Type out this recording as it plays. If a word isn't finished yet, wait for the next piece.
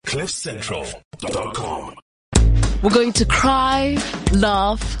CliffCentral.com. We're going to cry,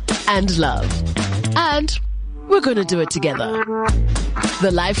 laugh, and love. And we're going to do it together.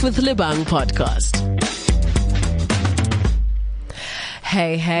 The Life with Lebang podcast.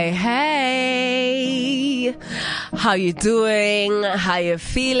 Hey, hey, hey. How you doing? How you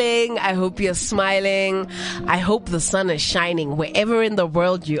feeling? I hope you're smiling. I hope the sun is shining. Wherever in the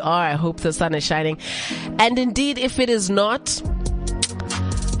world you are, I hope the sun is shining. And indeed, if it is not,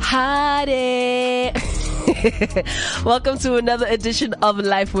 hare. Welcome to another edition of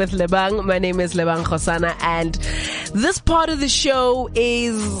Life with Lebang. My name is Lebang Khosana, and this part of the show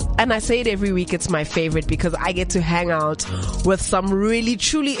is, and I say it every week, it's my favorite because I get to hang out with some really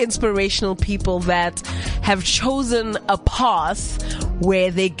truly inspirational people that have chosen a path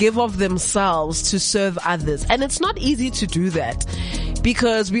where they give of themselves to serve others. And it's not easy to do that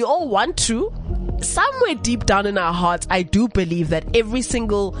because we all want to. Somewhere deep down in our hearts, I do believe that every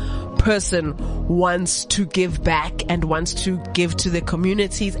single person wants to give back and wants to give to their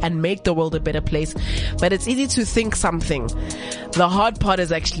communities and make the world a better place. But it's easy to think something. The hard part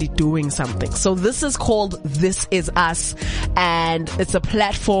is actually doing something. So this is called This Is Us, and it's a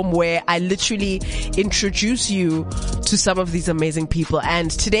platform where I literally introduce you to some of these amazing people. And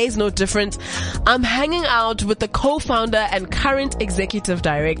today's no different. I'm hanging out with the co-founder and current executive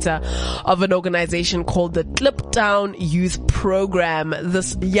director of an organization called the Kliptown Youth Program.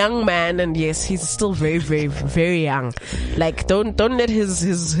 This young man, and yes, he's still very, very, very young. Like, don't let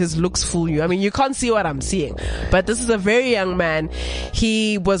his looks fool you. I mean, you can't see what I'm seeing, but this is a very young man.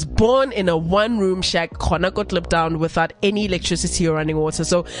 He was born in a one-room shack, Konako Kliptown, without any electricity or running water.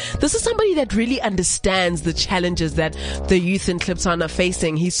 So this is somebody that really understands the challenges that the youth in Kliptown are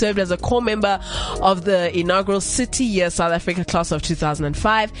facing. He served as a core member of the inaugural City Year South Africa class of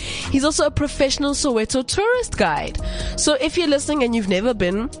 2005. He's also a professional Soweto tourist guide. So if you're listening and you've never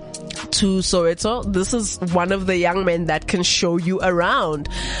been to Soweto, this is one of the young men that can show you around.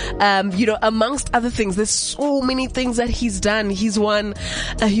 Amongst other things, there's so many things that he's done. He's won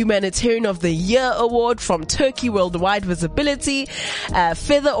a Humanitarian of the Year award from Turkey Worldwide Visibility,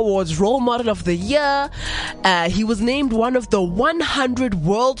 Feather Awards Role Model of the Year. He was named one of the 100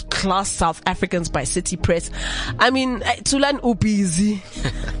 world-class South Africans by City Press. I mean, Tulani busy.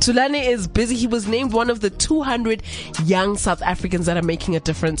 Tulani is busy. He was named one of the 200 young South Africans that are making a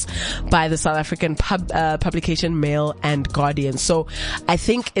difference by the South African publication Mail and Guardian. So I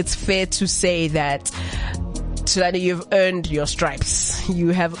think it's fair to say that, Tulani, you've earned your stripes. You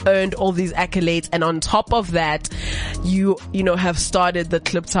have earned all these accolades, and on top of that, you have started the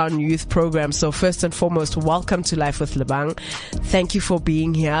Kliptown Youth Program. So first and foremost, welcome to Life with Lebang. Thank you for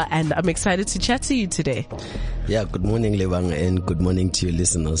being here, and I'm excited to chat to you today. Yeah, good morning, Lebang, and good morning to your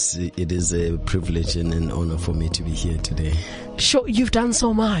listeners. It is a privilege and an honor for me to be here today. Sure, you've done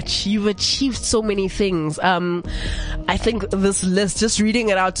so much. You've achieved so many things. I think this list, just reading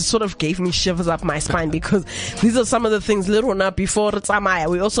it out, sort of gave me shivers up my spine because these are some of the things, Lirona, before Tsamaya.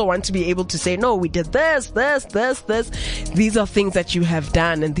 We also want to be able to say, no, we did this. These are things that you have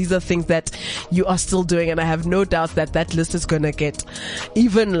done, and these are things that you are still doing, and I have no doubt that that list is going to get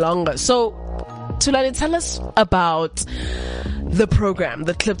even longer. So, Tulani, tell us about the program,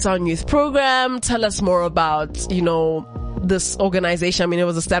 the Kliptown Youth Program. Tell us more about, this organization. I mean, it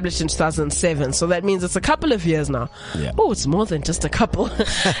was established in 2007, so that means it's a couple of years now. Yeah. Oh, it's more than just a couple.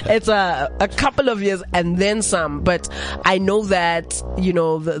 It's a couple of years and then some. But I know that,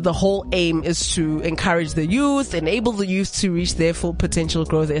 the whole aim is to encourage the youth, enable the youth to reach their full potential,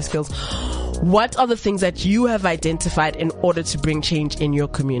 grow their skills. What are the things that you have identified in order to bring change in your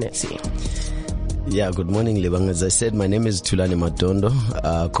community? Yeah, good morning, Lebang. As I said, my name is Tulani Matondo,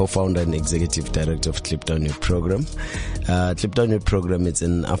 co-founder and executive director of Kliptown Youth Program. Kliptown Youth Program is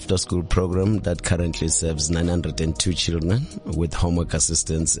an after-school program that currently serves 902 children with homework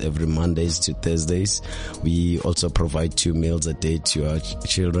assistance every Mondays to Thursdays. We also provide 2 meals a day to our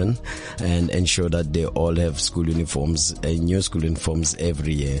children and ensure that they all have school uniforms, new school uniforms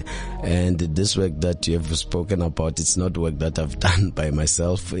every year. And this work that you have spoken about, it's not work that I've done by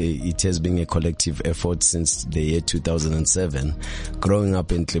myself. It has been a collective effort since the year 2007. Growing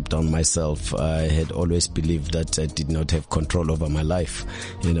up in Kliptown myself, I had always believed that I did not have control over my life,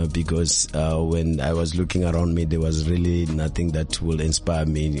 because when I was looking around me, there was really nothing that will inspire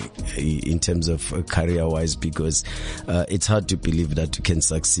me in terms of career-wise, because it's hard to believe that you can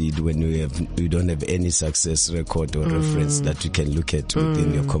succeed when you don't have any success record or reference that you can look at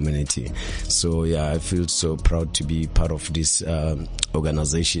within your community. So yeah, I feel so proud to be part of this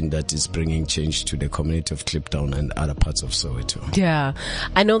organization that is bringing change to the community of Kliptown and other parts of Soweto. Yeah.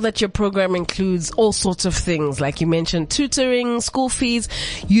 I know that your program includes all sorts of things, like you mentioned, tutoring, school fees,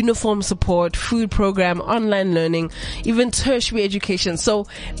 uniform support, food program, online learning, even tertiary education. So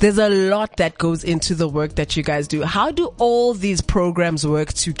there's a lot that goes into the work that you guys do. How do all these programs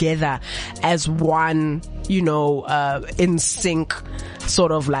work together as one, in sync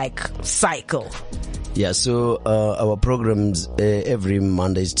sort of like cycle? Yeah, so our programs every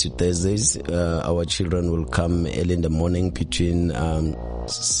Mondays to Thursdays, our children will come early in the morning between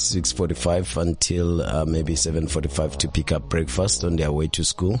 6:45 until maybe 7:45 to pick up breakfast on their way to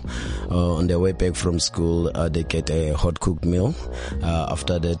school. On their way back from school, they get a hot cooked meal.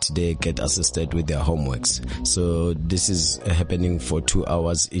 After that, they get assisted with their homeworks. So this is happening for 2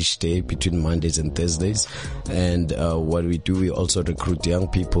 hours each day between Mondays and Thursdays. And what we do, we also recruit young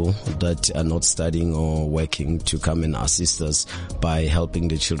people that are not studying or working to come and assist us by helping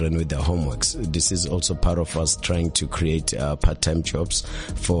the children with their homeworks. This is also part of us trying to create part-time jobs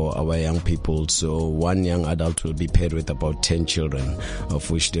for our young people. So one young adult will be paired with about 10 children,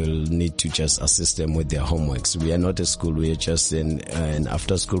 of which they'll need to just assist them with their homeworks. We are not a school, we are just an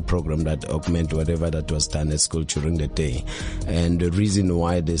after-school program that augment whatever that was done at school during the day. And the reason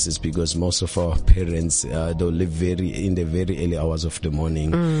why this is because most of our parents, they'll live in the very early hours of the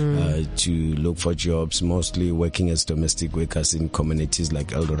morning to look for jobs, mostly working as domestic workers in communities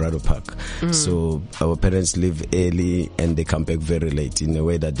like El Dorado Park. So our parents leave early and they come back very late, in a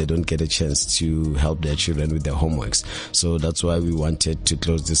way that they don't get a chance to help their children with their homeworks. So that's why we wanted to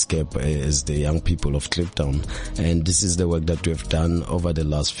close this gap as the young people of Kliptown. And this is the work that we have done over the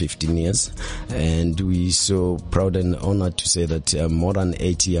last 15 years. And we're so proud and honored to say that more than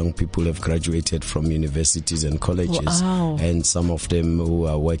 80 young people have graduated from universities and colleges. Wow. And some of them who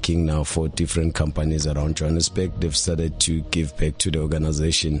are working now for different companies around Johannesburg, they've started to give back to the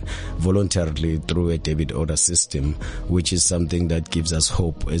organization voluntarily through a debit order system, which is something that gives us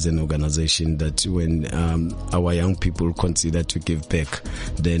hope as an organization that when our young people consider to give back,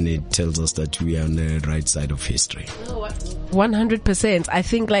 then it tells us that we are on the right side of history. 100%. I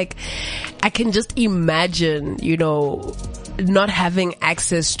think I can just imagine, not having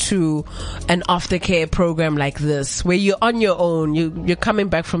access to an aftercare program like this, where you're on your own, you're coming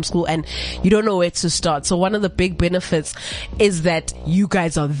back from school and you don't know where to start. So one of the big benefits is that you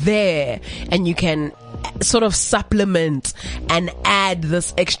guys are there and you can sort of supplement and add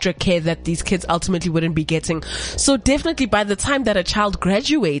this extra care that these kids ultimately wouldn't be getting. So definitely by the time that a child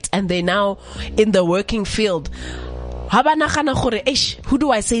graduates and they're now in the working field, who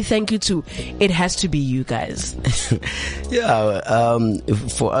do I say thank you to? It has to be you guys. Yeah,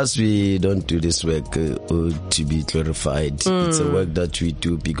 for us, we don't do this work to be glorified. It's a work that we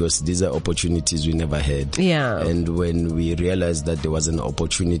do because these are opportunities we never had. Yeah. And when we realized that there was an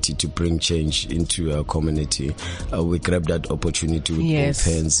opportunity to bring change into our community, we grabbed that opportunity with both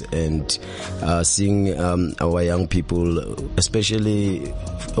hands. And seeing our young people, especially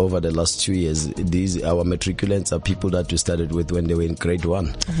over the last 2 years, our matriculants are people that we started with when they were in grade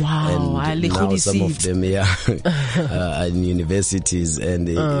 1. Wow. And now some of them are in universities, and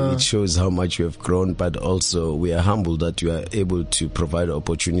it shows how much we have grown, but also we are humbled that we are able to provide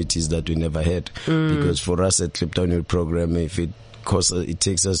opportunities that we never had. Because for us at Kliptown Youth Program, if it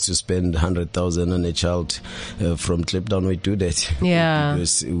takes us to spend 100,000 on a child from Kliptown, we do that. Yeah.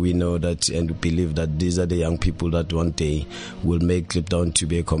 Because we know that and we believe that these are the young people that one day will make Kliptown to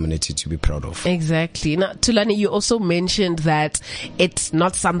be a community to be proud of. Exactly. Now, Thulani, you also mentioned that it's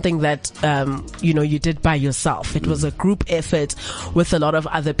not something that, you did by yourself. It was a group effort with a lot of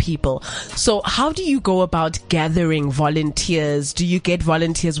other people. So how do you go about gathering volunteers? Do you get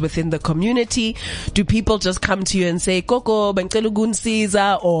volunteers within the community? Do people just come to you and say, Koko, or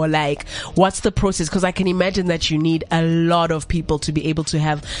what's the process? Because I can imagine that you need a lot of people to be able to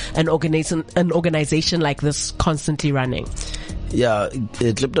have an organization like this constantly running. Yeah,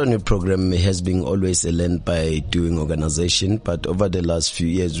 the Kliptown Youth Program has been always a learn by doing organization, but over the last few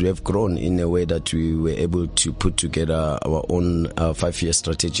years we have grown in a way that we were able to put together our own 5-year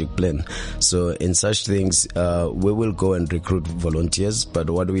strategic plan. So in such things, we will go and recruit volunteers, but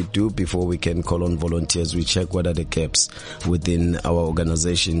what we do before we can call on volunteers, we check what are the gaps within our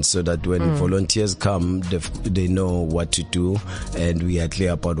organization so that when volunteers come, they know what to do and we are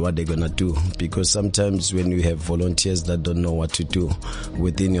clear about what they're going to do. Because sometimes when you have volunteers that don't know what to do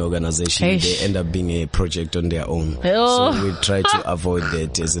within your organization, they end up being a project on their own. So we try to avoid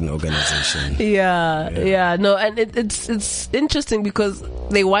that as an organization. Yeah. No, and it's interesting because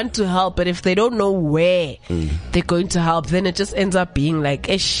they want to help, but if they don't know where they're going to help, then it just ends up being like,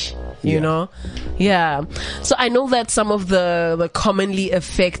 you know? Yeah. So I know that some of the commonly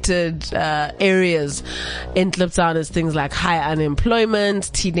affected areas in Kliptown is things like high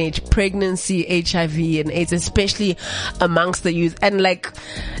unemployment, teenage pregnancy, HIV and AIDS, especially amongst the youth. And like,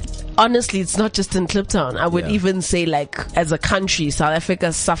 honestly, it's not just in Kliptown. I would even say, like, as a country, South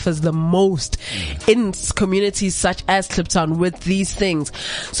Africa suffers the most in communities such as Kliptown with these things.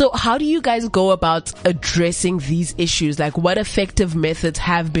 So how do you guys go about addressing these issues? Like, what effective methods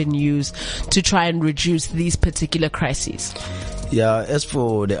have been used to try and reduce these particular crises? Yeah, as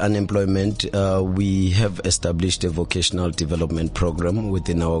for the unemployment, we have established a vocational development program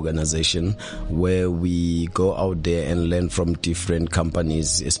within our organization where we go out there and learn from different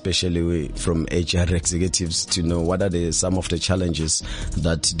companies, especially from HR executives, to know what are some of the challenges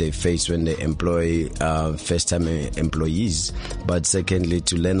that they face when they employ first-time employees. But secondly,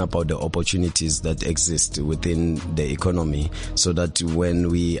 to learn about the opportunities that exist within the economy so that when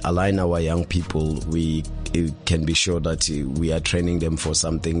we align our young people, we can be sure that we are training them for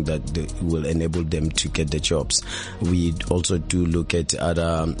something that will enable them to get the jobs. We also do look at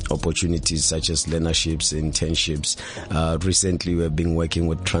other opportunities such as learnerships, internships. Recently, we've been working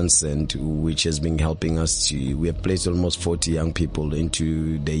with Transcend, which has been helping us we have placed almost 40 young people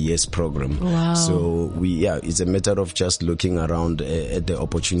into the YES program. Wow. So it's a matter of just looking around at the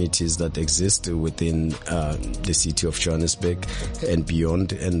opportunities that exist within the city of Johannesburg and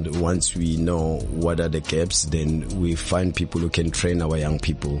beyond. And once we know what are the gaps, then we find people who can train our young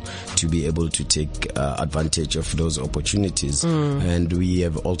people to be able to take advantage of those opportunities. And we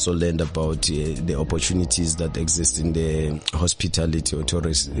have also learned about the opportunities that exist in the hospitality or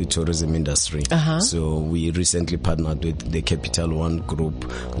tourism industry. So we recently partnered with the Capital One group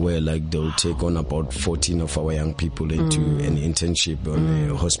where like they'll take on about 14 of our young people into an internship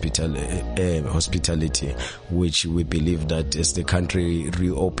on hospitality, which we believe that as the country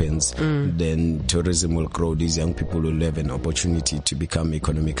reopens, then tourism will grow. These young people will have an opportunity to become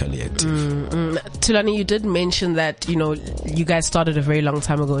economically active. Thulani, you did mention that, you know, you guys started a very long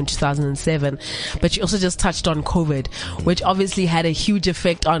time ago in 2007, but you also just touched on COVID, which obviously had a huge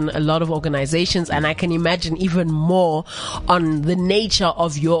effect on a lot of organizations, and I can imagine even more on the nature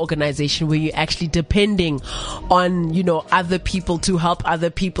of your organization where you're actually depending on, you know, other people to help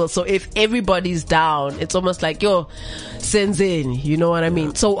other people. So if everybody's down, it's almost like, sends in, you know what I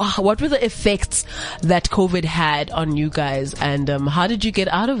mean? So what were the effects that COVID had on you guys, and how did you get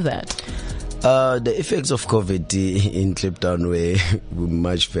out of that? The effects of COVID in Kliptown were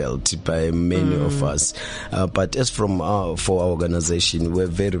much felt by many of us. But as for our organization, we're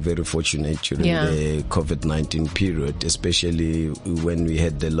very, very fortunate during the COVID-19 period, especially when we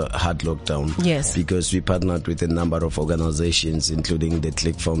had the hard lockdown. Yes. Because we partnered with a number of organizations, including the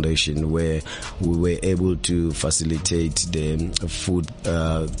Click Foundation, where we were able to facilitate the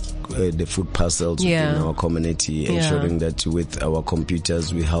food parcels within our community, ensuring that with our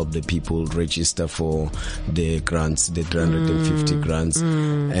computers we help the people register for the grants, the 350 grants.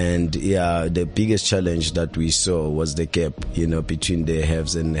 And the biggest challenge that we saw was the gap, you know, between the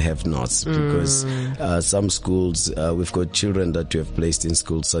haves and the have-nots, because some schools, we've got children that we have placed in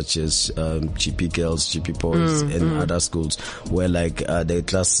schools such as GP girls, GP boys, and other schools where like the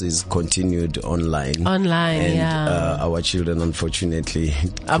classes continued online, and our children unfortunately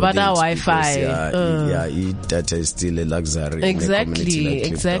about our Wi-Fi, data is still a luxury.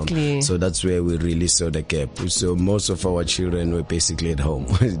 Exactly. So that's where we really saw the gap. So most of our children were basically at home.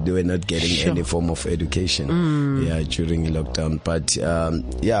 They were not getting any form of education during lockdown. But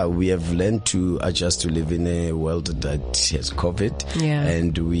we have learned to adjust to live in a world that has COVID,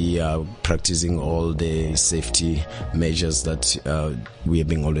 and we are practicing all the safety measures that we have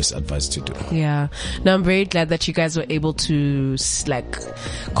been always advised to do. Now I'm very glad that you guys were able to like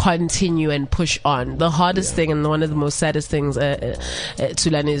continue and push on. The hardest thing and one of the most saddest things,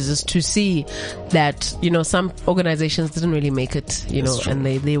 Thulani, is just to see that, you know, some organizations didn't really make it, you know, and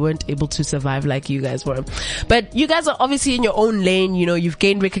they weren't able to survive like you guys were. But you guys are obviously in your own lane. You know, you've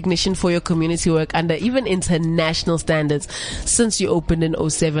gained recognition for your community work under even international standards since you opened in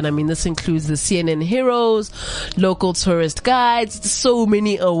 2007. I mean, this includes the CNN Heroes, Local Tourist Guides, so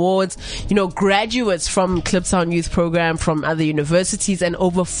many awards, you know, graduates from Kliptown Youth Program from other universities, and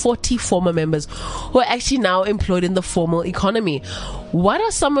over 40 former members who are actually now employed in the formal economy. What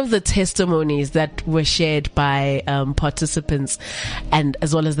are some of the testimonies that were shared by participants and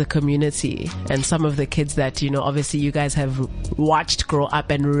as well as the community and some of the kids that, you know, obviously you guys have watched grow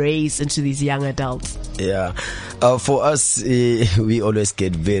up and raise into these young adults? Yeah. For us, we always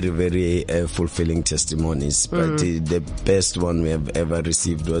get very, very fulfilling testimonies. But the best one we have ever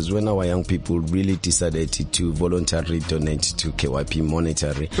received was when our young people really decided to voluntarily donate to KYP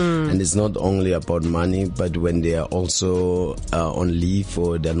Monetary. And it's not only about money, but when they are also on leave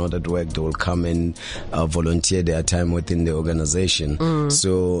or they're not at work, they will come and volunteer their time within the organization.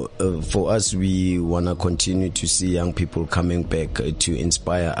 So for us, we want to continue to see young people coming back to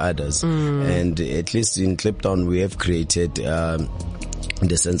inspire others. And at least in Kliptown, we have created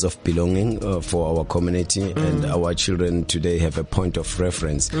the sense of belonging for our community, and our children today have a point of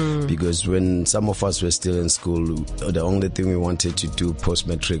reference, because when some of us were still in school, the only thing we wanted to do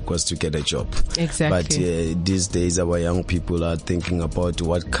post-matric was to get a job. Exactly. But these days our young people are thinking about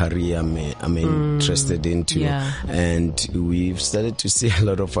what career I'm interested into, and we've started to see a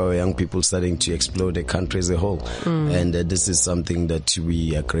lot of our young people starting to explore the country as a whole, and this is something that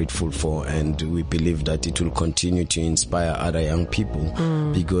we are grateful for, and we believe that it will continue to inspire other young people.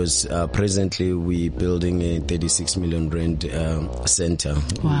 Because presently we're building a 36 million rand center.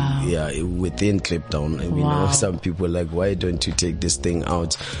 Wow. Within Kliptown. We know some people are like, why don't you take this thing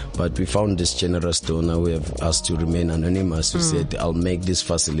out? But we found this generous donor. We have asked to remain anonymous, who said, I'll make this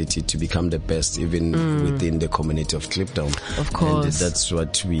facility to become the best even within the community of Kliptown. Of course. And that's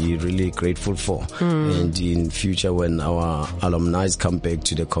what we're really grateful for. And in future, when our alumni come back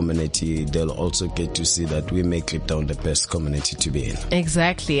to the community, they'll also get to see that we make Kliptown the best community to be in.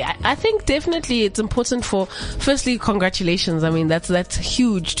 Exactly. I think definitely it's important firstly, congratulations. I mean, that's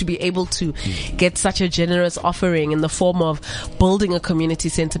huge to be able to get such a generous offering in the form of building a community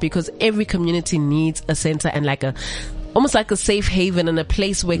center, because every community needs a center and almost like a safe haven and a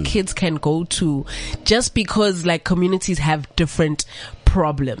place where kids can go to, just because communities have different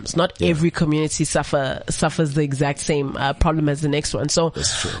problems. Not every community suffers the exact same problem as the next one. So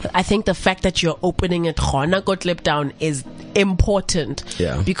I think the fact that you're opening it Khona Kliptown is important,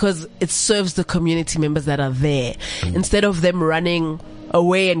 because it serves the community members that are there, instead of them running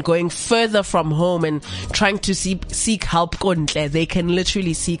away and going further from home and trying to seek help. They can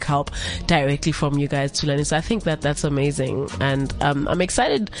literally seek help directly from you guys, Thulani. So I think that's amazing, and I'm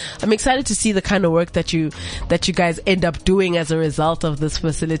excited to see the kind of work that you guys end up doing as a result of this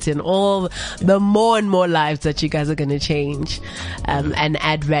facility, and all the more and more lives that you guys are going to change and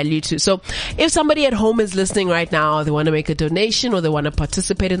add value to. So if somebody at home is listening right now, they want to make a donation or they want to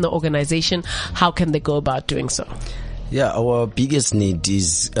participate in the organization, how can they go about doing so? Yeah, our biggest need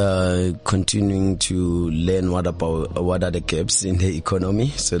is continuing to learn what are the gaps in the economy,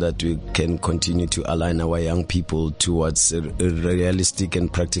 so that we can continue to align our young people towards realistic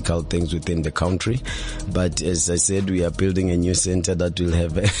and practical things within the country. But as I said, we are building a new center that will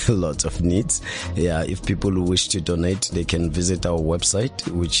have a lot of needs. If people wish to donate, they can visit our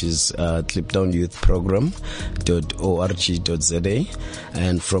website, which is kliptownyouthprogram.org.za,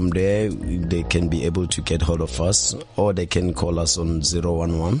 and from there they can be able to get hold of us, or they can call us on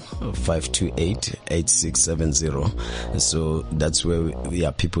 011-528-8670. So that's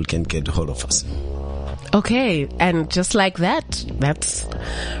where people can get hold of us. Okay, and just like that, that's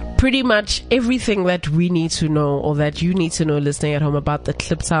pretty much everything that we need to know, or that you need to know listening at home, about the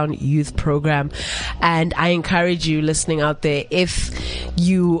Kliptown Youth Program. And I encourage you listening out there, if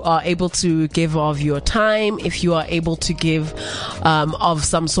you are able to give of your time, if you are able to give of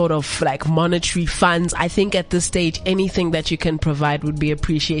some sort of monetary funds, I think at this stage anything that you can provide would be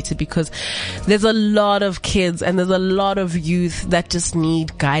appreciated, because there's a lot of kids and there's a lot of youth that just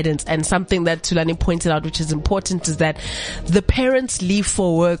need guidance. And something that Thulani pointed out, which is important, is that the parents leave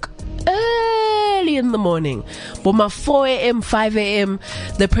for work early in the morning. But 4 a.m., 5 a.m.,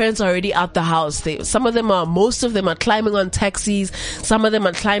 the parents are already out the house. Most of them are climbing on taxis. Some of them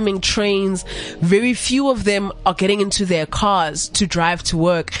are climbing trains. Very few of them are getting into their cars to drive to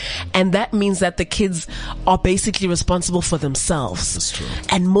work. And that means that the kids are basically responsible for themselves. That's true.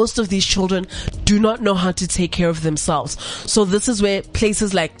 And most of these children do not know how to take care of themselves. So this is where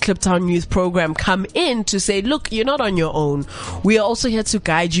places like Kliptown Youth Program come in to say, look, you're not on your own. We are also here to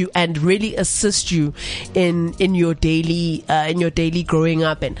guide you and really assist you in your daily growing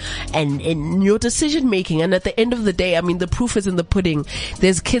up and in your decision making. And at the end of the day, I mean, the proof is in the pudding.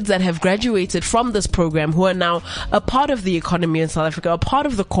 There's kids that have graduated from this program who are now a part of the economy in South Africa, a part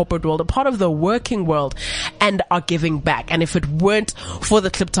of the corporate world, a part of the working world, and are giving back. And if it weren't for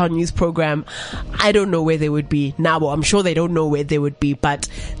the Kliptown Youth Program, I don't know where they would be now. Well, I'm sure they don't know where they would be, but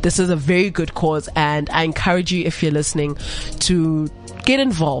this is a very good cause, and I encourage you, if you're listening, to get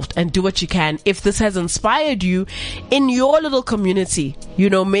involved and do what you can. If this has inspired you in your little community,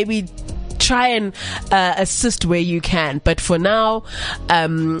 maybe try and assist where you can. But for now,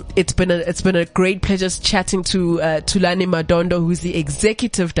 it's been a great pleasure chatting to Thulani Madondo, who's the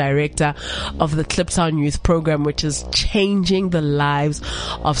executive director of the Kliptown Youth Program, which is changing the lives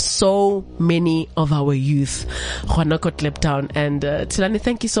of so many of our youth. Khonako Kliptown. And Thulani,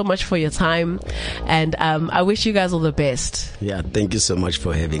 thank you so much for your time, and I wish you guys all the best. Yeah, thank you so much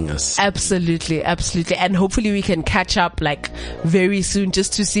for having us. Absolutely, and hopefully we can catch up like very soon,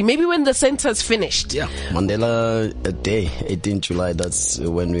 just to see maybe when the center's finished. Yeah, Mandela Day, 18 July, that's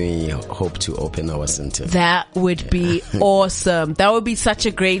when we hope to open our center. That would be awesome. That would be such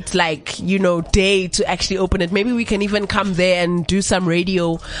a great day to actually open it. Maybe we can even come there and do some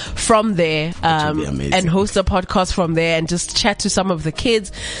radio from there, and host a podcast from there and just chat to some of the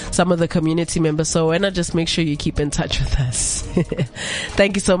kids, some of the community members. So why not just make sure you keep in touch with us.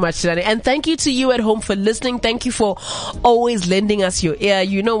 Thank you so much, Thulani. And thank you to you at home for listening. Thank you for always lending us your ear.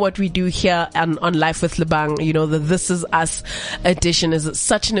 You know what we do here on Life with Lebang. You know, the This Is Us edition is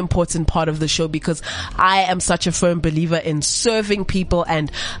such an important part of the show, because I am such a firm believer in serving people,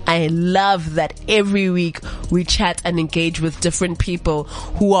 and I love that every week we chat and engage with different people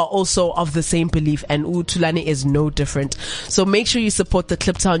who are also of the same belief, and Thulani is no different. So make sure you support the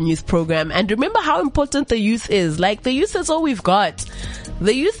Kliptown Youth Program, and remember how important the youth is. Like, the youth is all we've got.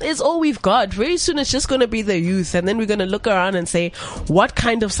 The youth is all we've got. Very soon it's just going to be the youth, and then we're going to look around and say, what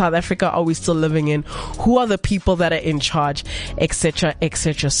kind of South Africa are we still living in? Who are the people that are in charge, etc.,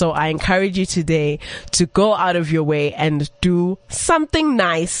 etc. So I encourage you today to go out of your way and do something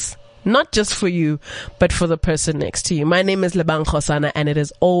nice, not just for you, but for the person next to you. My name is Lebang Khosana, and it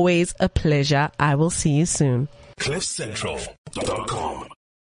is always a pleasure. I will see you soon. CliffCentral.com